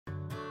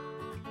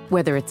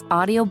Whether it's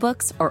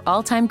audiobooks or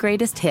all-time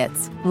greatest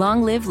hits,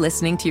 long live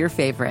listening to your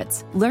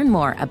favorites. Learn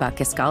more about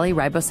Kisqali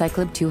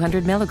Ribociclib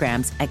 200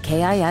 milligrams at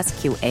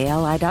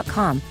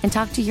KISQALI.com and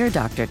talk to your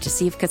doctor to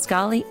see if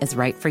Kisqali is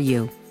right for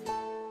you.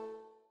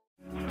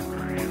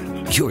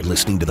 You're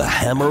listening to the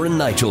Hammer and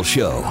Nigel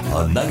Show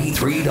on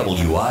 93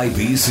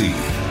 WIBC.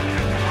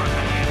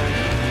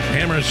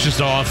 Hammer is just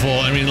awful.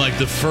 I mean, like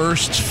the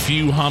first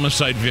few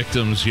homicide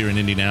victims here in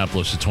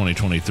Indianapolis in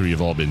 2023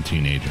 have all been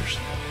teenagers.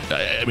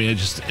 I mean,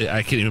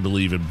 I can't even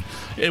believe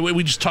it.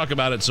 We just talk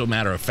about it so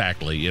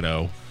matter-of-factly, you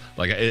know.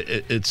 Like,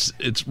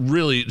 it's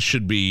really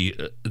should be,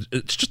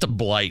 it's just a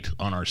blight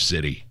on our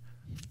city.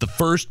 The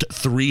first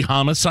 3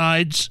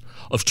 homicides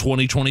of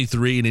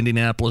 2023 in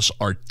Indianapolis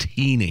are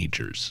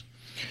teenagers.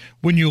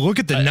 When you look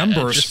at the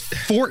numbers,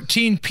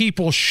 14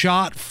 people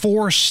shot,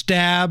 4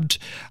 stabbed,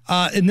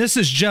 and this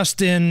is just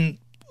in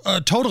a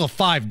total of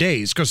 5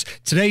 days, because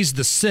today's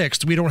the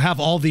 6th. We don't have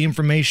all the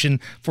information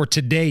for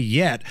today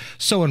yet.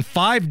 So in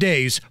 5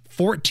 days,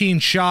 14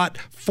 shot,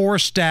 4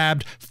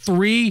 stabbed,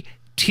 3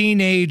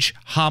 teenage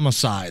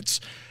homicides.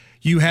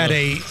 You had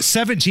a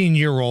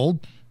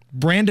 17-year-old,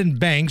 Brandon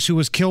Banks, who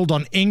was killed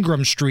on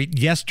Ingram Street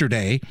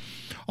yesterday.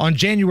 On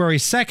January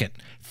 2nd,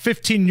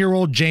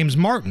 15-year-old James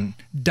Martin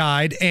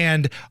died,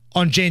 and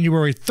on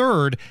January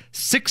 3rd,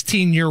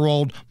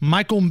 16-year-old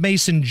Michael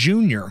Mason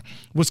Jr.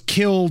 was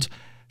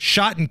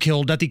shot and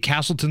killed at the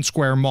Castleton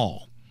Square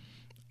Mall.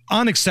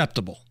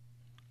 Unacceptable.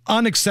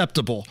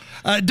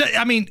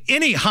 I mean,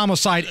 any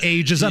homicide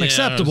age is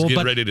unacceptable. I was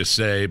getting ready to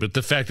say, but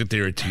the fact that they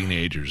were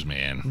teenagers,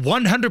 man.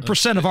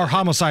 100% of our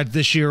homicides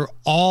this year,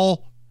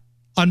 all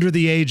under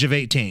the age of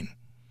 18.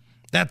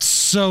 That's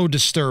so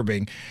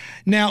disturbing.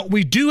 Now,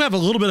 we do have a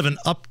little bit of an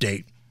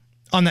update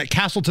on that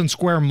Castleton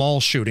Square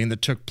Mall shooting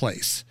that took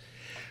place.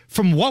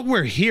 From what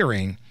we're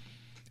hearing,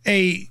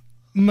 a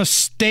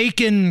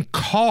mistaken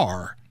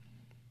car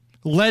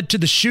led to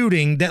the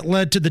shooting that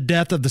led to the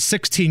death of the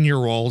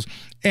 16-year-old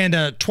and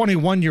a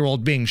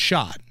 21-year-old being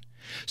shot.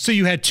 So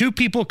you had 2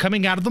 people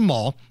coming out of the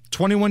mall,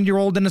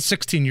 21-year-old and a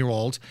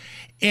 16-year-old,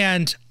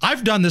 and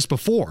I've done this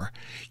before.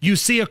 You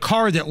see a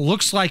car that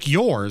looks like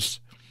yours,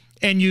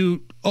 and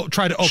you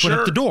try to open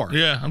up the door.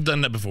 Yeah, I've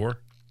done that before.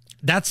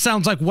 That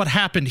sounds like what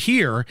happened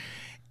here,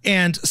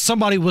 and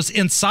somebody was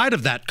inside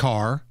of that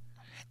car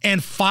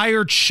and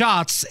fired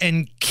shots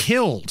and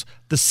killed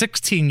the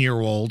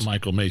 16-year-old.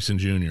 Michael Mason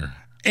Jr.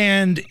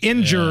 And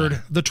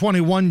injured the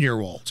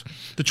 21-year-old.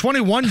 The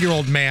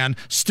 21-year-old man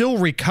still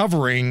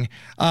recovering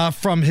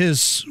from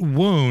his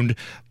wound,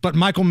 but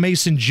Michael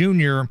Mason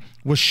Jr.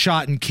 was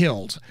shot and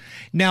killed.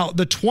 Now,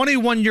 the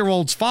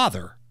 21-year-old's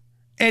father,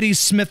 Eddie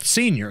Smith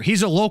Sr.,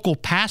 he's a local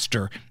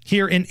pastor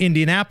here in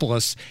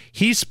Indianapolis.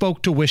 He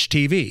spoke to Wish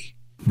TV.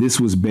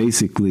 This was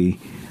basically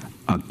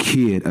a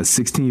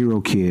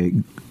 16-year-old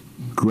kid,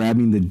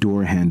 grabbing the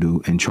door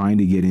handle and trying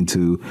to get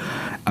into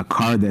a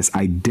car that's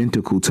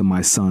identical to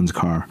my son's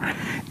car,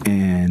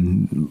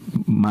 and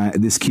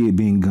this kid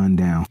being gunned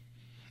down.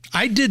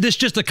 I did this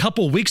just a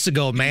couple weeks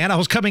ago, man. I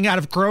was coming out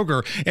of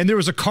Kroger, and there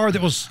was a car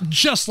that was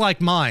just like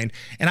mine.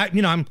 And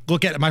I'm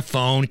looking at my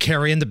phone,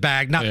 carrying the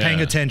bag, not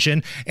paying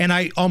attention, and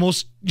I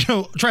almost,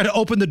 try to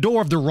open the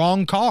door of the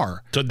wrong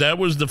car. So that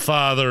was the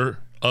father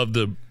of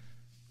the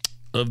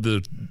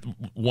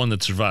one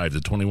that survived, the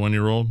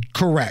 21-year-old?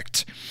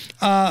 Correct.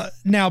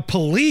 Now,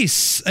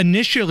 police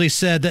initially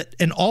said that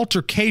an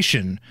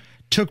altercation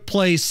took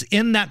place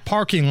in that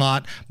parking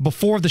lot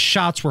before the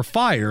shots were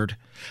fired.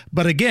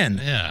 But again,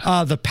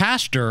 the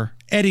pastor,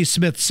 Eddie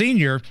Smith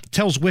Sr.,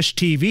 tells Wish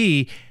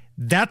TV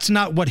that's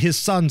not what his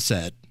son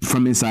said.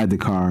 From inside the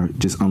car,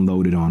 just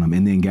unloaded on him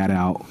and then got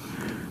out,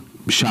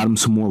 shot him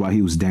some more while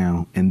he was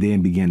down, and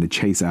then began to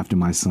chase after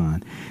my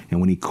son. And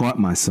when he caught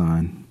my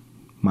son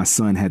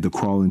had to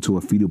crawl into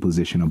a fetal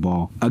position, a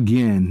ball.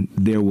 Again,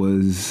 there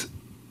was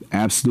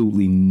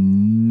absolutely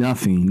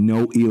nothing,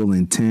 no ill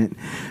intent,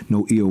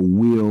 no ill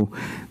will.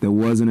 There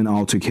wasn't an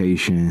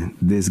altercation.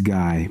 This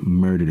guy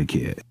murdered a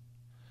kid.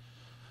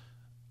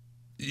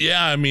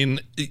 Yeah, I mean,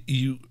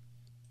 it's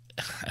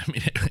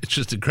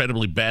just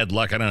incredibly bad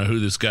luck. I don't know who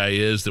this guy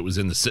is that was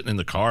sitting in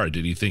the car.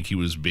 Did he think he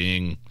was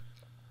being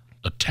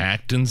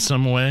attacked in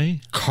some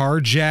way?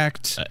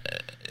 Carjacked?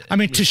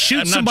 To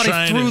shoot somebody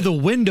through the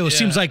window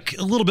seems like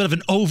a little bit of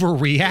an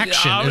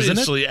overreaction, isn't it?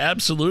 Obviously,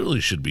 absolutely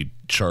should be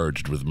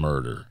charged with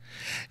murder.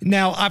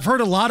 Now, I've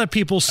heard a lot of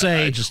people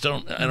say,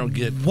 I don't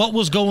get what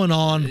was going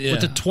on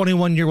with the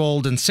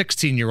 21-year-old and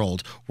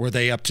 16-year-old. Were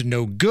they up to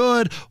no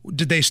good?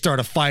 Did they start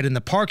a fight in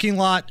the parking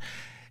lot?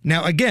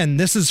 Now, again,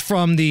 this is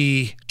from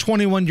the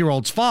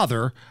 21-year-old's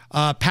father,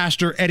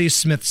 Pastor Eddie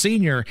Smith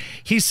Sr.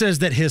 He says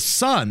that his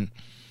son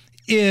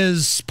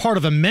is part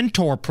of a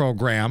mentor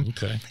program.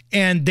 Okay.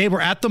 And they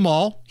were at the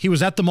mall. He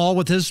was at the mall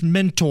with his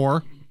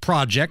mentor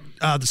project,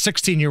 the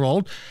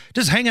 16-year-old,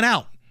 just hanging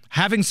out,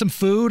 having some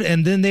food,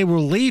 and then they were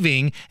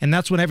leaving, and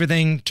that's when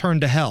everything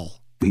turned to hell.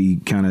 He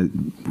kind of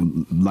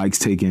likes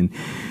taking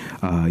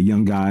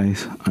young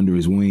guys under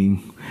his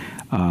wing.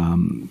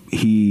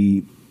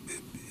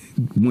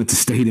 went to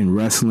state in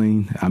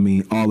wrestling. I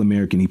mean,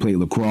 All-American. He played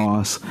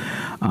lacrosse,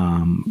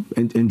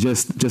 and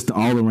just an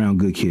all-around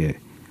good kid.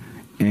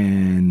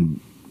 And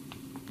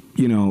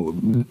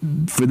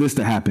for this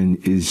to happen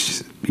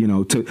is,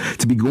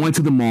 to be going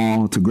to the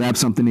mall to grab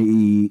something to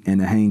eat and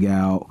to hang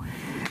out,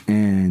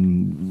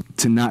 and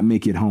to not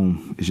make it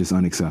home is just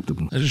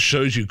unacceptable. It just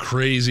shows you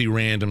crazy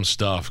random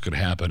stuff could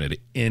happen at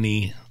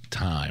any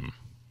time,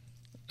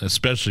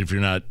 especially if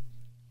you're not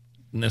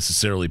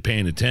necessarily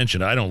paying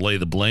attention. I don't lay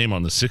the blame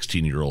on the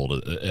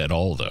 16-year-old at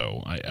all,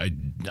 though. I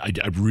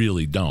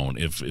really don't.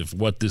 If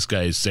what this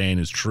guy is saying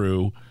is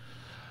true,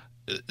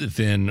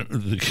 then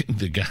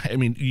the guy, I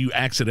mean, you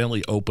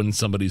accidentally open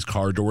somebody's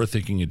car door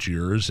thinking it's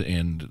yours,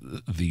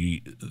 and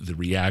the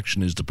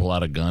reaction is to pull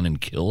out a gun and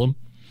kill him.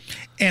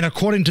 And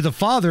according to the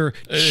father,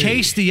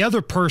 chase the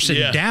other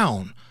person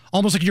down,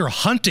 almost like you're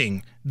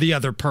hunting the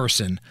other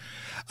person.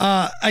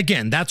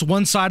 Again, that's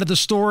one side of the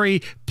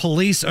story.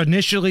 Police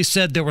initially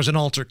said there was an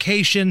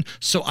altercation,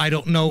 so I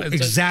don't know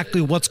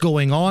exactly what's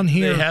going on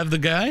here. They have the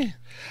guy?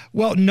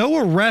 Well, no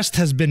arrest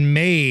has been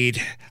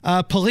made.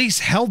 Police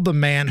held the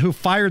man who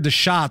fired the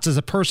shots as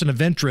a person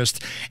of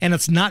interest, and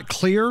it's not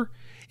clear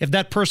if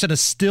that person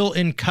is still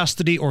in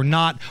custody or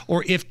not,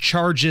 or if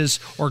charges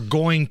are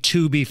going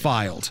to be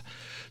filed.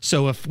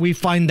 So if we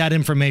find that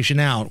information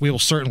out, we will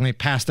certainly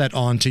pass that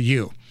on to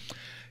you.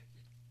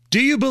 Do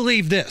you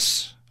believe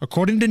this?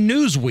 According to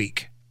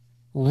Newsweek,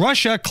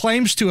 Russia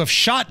claims to have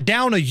shot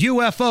down a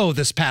UFO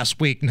this past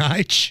week,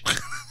 Nige.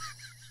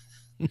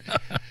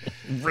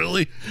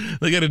 Really?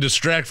 They got to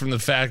distract from the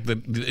fact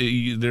that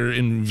their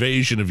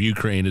invasion of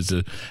Ukraine is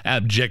an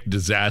abject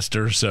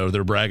disaster, so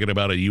they're bragging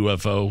about a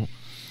UFO.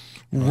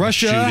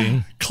 Russia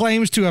shooting.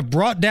 Claims to have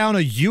brought down a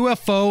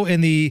UFO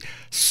in the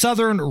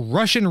southern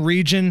Russian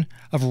region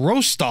of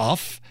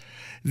Rostov.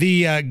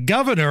 The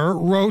governor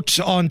wrote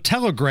on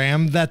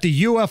Telegram that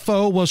the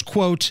UFO was,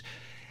 quote,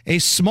 a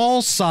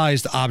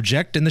small-sized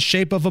object in the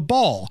shape of a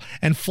ball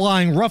and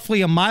flying roughly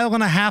 1.5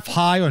 miles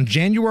high on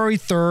January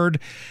 3rd.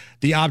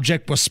 The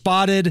object was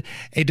spotted.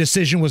 A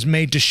decision was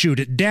made to shoot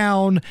it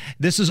down.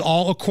 This is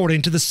all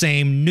according to the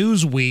same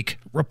Newsweek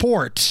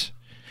report.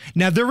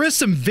 Now, there is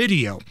some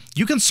video.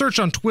 You can search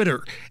on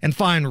Twitter and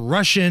find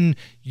Russian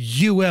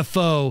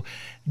UFO.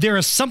 There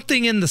is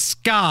something in the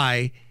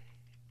sky,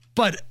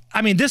 but,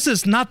 I mean, this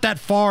is not that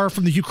far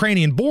from the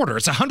Ukrainian border.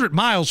 It's 100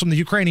 miles from the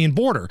Ukrainian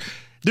border.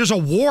 There's a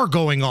war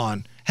going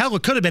on. Hell,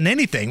 it could have been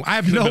anything. I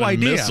have no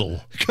idea.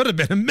 Missile. It could have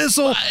been a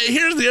missile.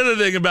 Here's the other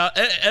thing about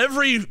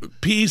every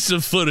piece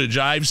of footage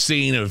I've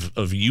seen of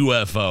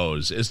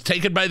UFOs is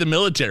taken by the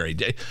military.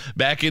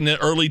 Back in the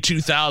early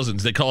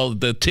 2000s, they call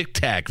it the Tic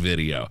Tac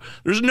video.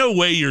 There's no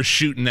way you're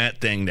shooting that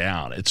thing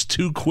down. It's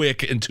too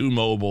quick and too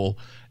mobile,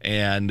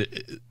 and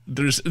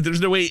there's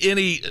no way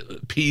any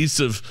piece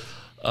of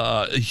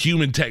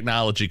human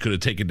technology could have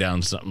taken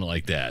down something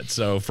like that.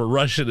 So for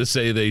Russia to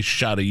say they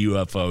shot a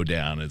UFO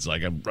down, it's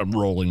like I'm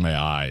rolling my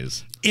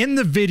eyes. In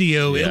the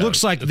video, it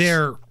looks like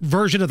their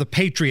version of the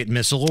Patriot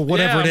missile or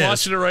whatever it is. I'm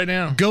watching it right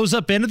now. Goes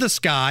up into the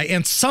sky,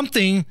 and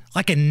something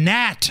like a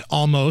gnat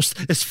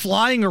almost is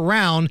flying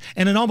around,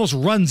 and it almost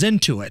runs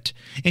into it.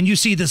 And you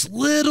see this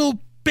little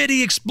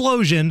bitty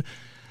explosion,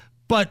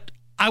 but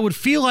I would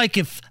feel like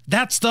if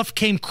that stuff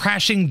came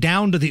crashing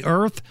down to the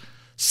earth,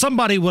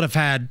 somebody would have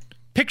had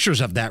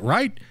pictures of that,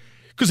 right?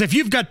 Because if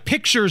you've got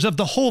pictures of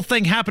the whole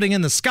thing happening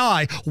in the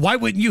sky, why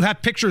wouldn't you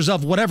have pictures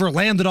of whatever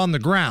landed on the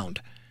ground?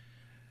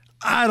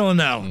 I don't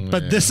know.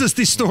 But this is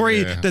the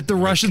story that the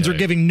Russians are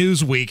giving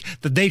Newsweek,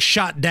 that they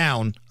shot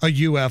down a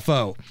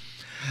UFO.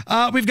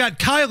 We've got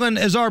Kylan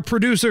as our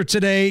producer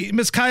today.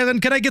 Miss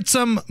Kylan, can I get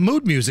some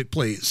mood music,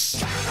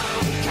 please?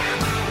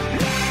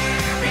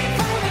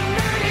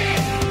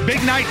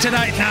 Big night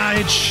tonight,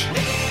 Nige.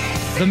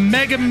 The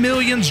Mega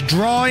Millions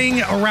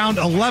drawing around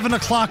 11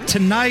 o'clock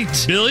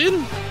tonight.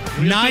 Billion?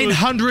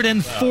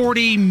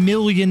 $940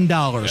 million.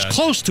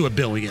 Close to $1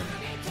 billion.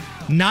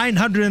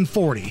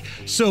 940.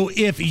 So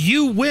if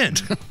you win,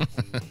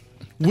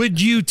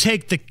 would you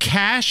take the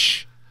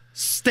cash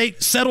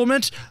state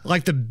settlement,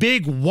 like the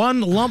big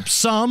one lump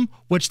sum,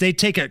 which they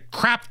take a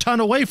crap ton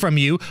away from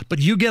you, but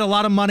you get a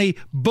lot of money,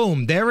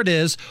 boom, there it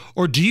is?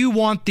 Or do you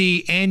want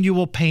the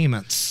annual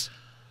payments?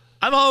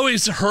 I've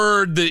always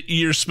heard that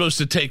you're supposed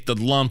to take the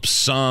lump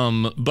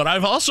sum, but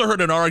I've also heard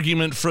an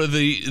argument for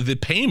the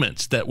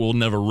payments that will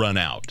never run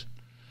out.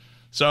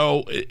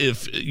 So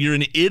if you're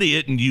an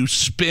idiot and you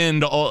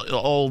spend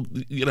all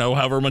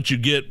however much you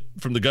get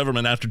from the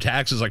government after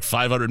taxes, like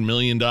 $500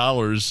 million,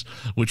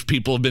 which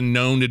people have been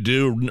known to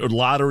do,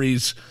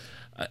 lotteries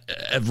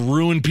have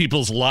ruined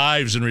people's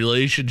lives and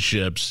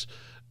relationships.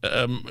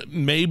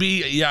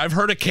 Maybe, I've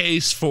heard a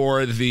case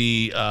for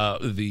the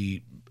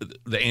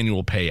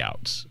annual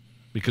payouts.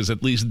 Because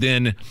at least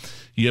then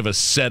you have a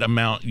set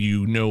amount,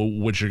 you know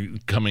what you're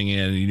coming in,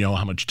 and you know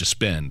how much to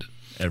spend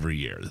every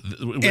year.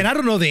 And I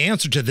don't know the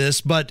answer to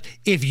this, but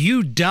if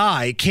you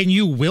die, can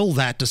you will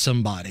that to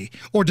somebody?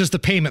 Or does the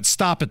payment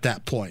stop at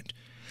that point?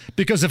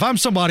 Because if I'm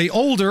somebody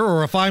older,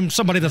 or if I'm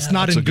somebody that's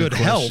not in good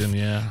health,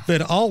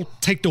 then I'll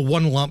take the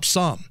one lump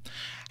sum.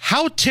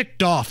 How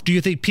ticked off do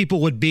you think people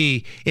would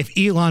be if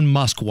Elon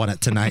Musk won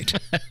it tonight?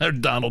 Or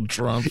Donald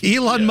Trump.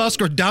 Elon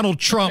Musk or Donald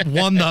Trump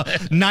won the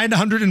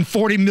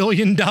 $940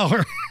 million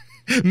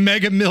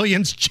Mega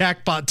Millions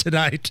jackpot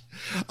tonight.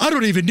 I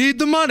don't even need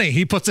the money.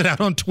 He puts it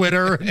out on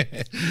Twitter.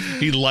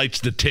 He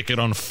lights the ticket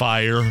on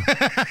fire.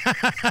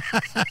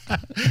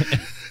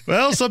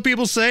 Well, some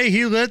people say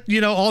he lit,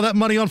 all that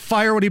money on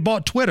fire when he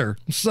bought Twitter.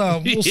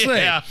 So we'll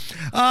see.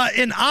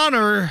 In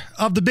honor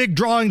of the big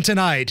drawing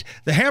tonight,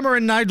 the Hammer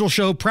and Nigel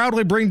Show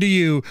proudly bring to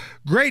you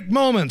great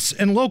moments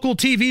and local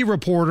TV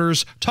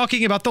reporters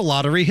talking about the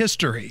lottery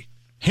history.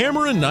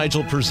 Hammer and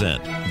Nigel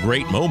present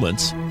great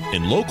moments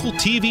and local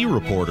TV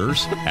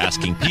reporters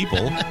asking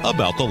people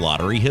about the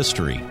lottery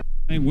history.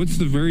 Hey, what's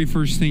the very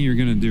first thing you're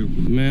going to do?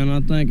 Man,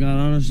 I think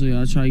I'll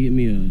try to get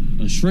me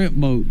a shrimp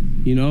boat,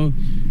 go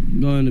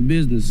into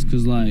business.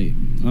 Because,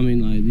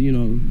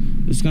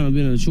 it's kind of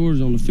been a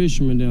shortage on the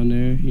fishermen down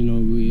there,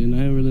 and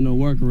I ain't really no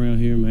work around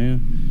here,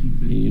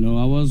 man.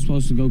 I was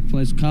supposed to go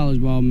play some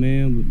college ball,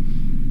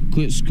 man, but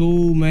quit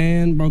school,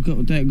 man, broke up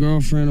with that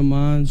girlfriend of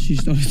mine. She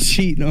started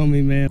cheating on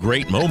me, man.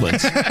 Great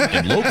moments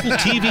and local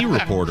TV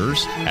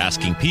reporters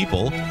asking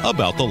people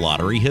about the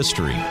lottery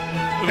history.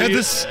 And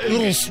this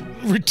little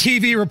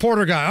TV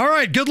reporter guy. All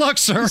right, good luck,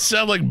 sir. You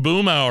sound like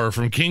Boomhauer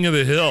from King of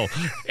the Hill.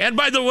 And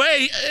by the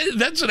way,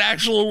 that's an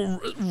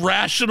actual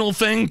rational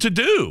thing to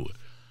do.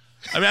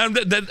 I mean,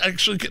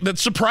 that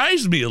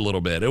surprised me a little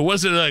bit. It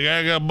wasn't like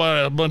I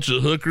got a bunch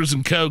of hookers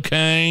and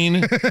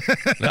cocaine.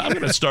 I'm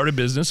going to start a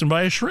business and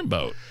buy a shrimp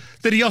boat.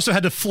 That he also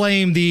had to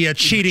flame the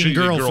cheating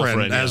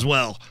girlfriend as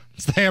well.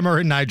 It's the Hammer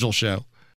and Nigel Show.